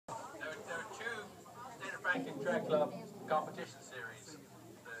Franklin Track Club competition series.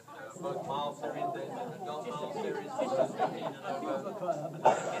 Both mile series, there's an adult mile series for those 15 and over, and then the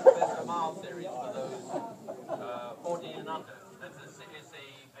Kids Fest Mile series for those 14 and under. It's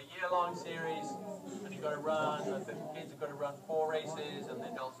a year-long series, and you've got to run, the kids have got to run 4 races, and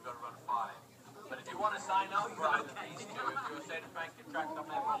the adults have got to run 5. But if you want to sign up for either of these two, if you're a State of Franklin Track Club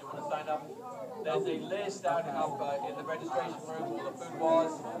member, you want to sign up, there's a list out up in the registration room where the food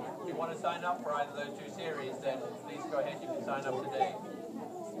was. If you want to sign up for either of those 2 series, then please go ahead, you can sign up today.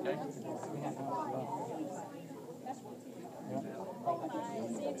 Okay?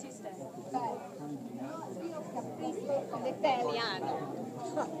 See you Tuesday.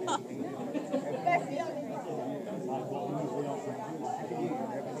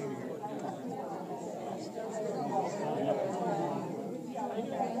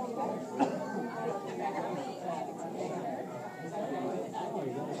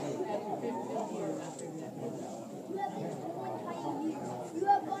 You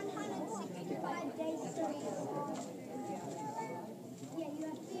have 165 days to read. Yeah, you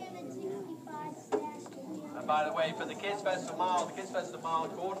have 365 stashed in. And by the way, for the Kids Festival Mile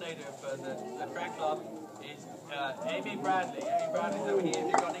coordinator for the track club is Amy Bradley. Amy Bradley's over here. If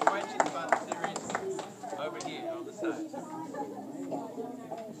you've got any questions about the series, over here on the side.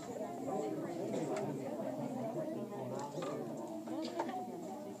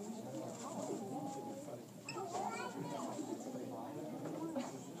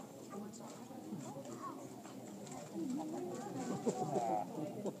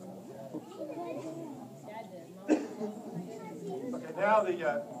 Okay, now the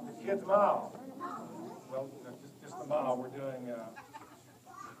kids mile. Well, just the mile. We're doing the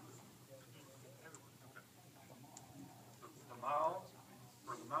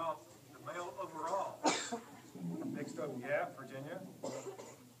male overall. From Big Stone Gap, Virginia, in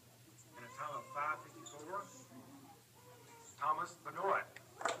a time of 5:54. Thomas Benoit.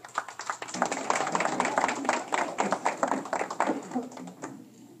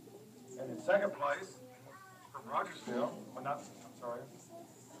 And in second place, from Rogersville,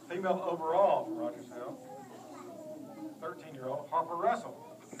 female overall from Rogersville, 13-year-old Harper Russell.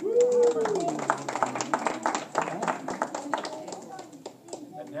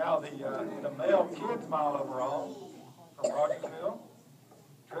 And now the male kids mile overall from Rogersville,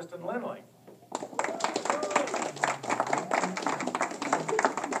 Tristan Lindley.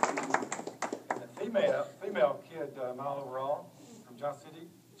 And the female kid mile overall from Johnson City,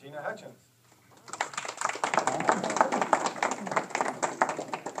 Jenna Hutchins.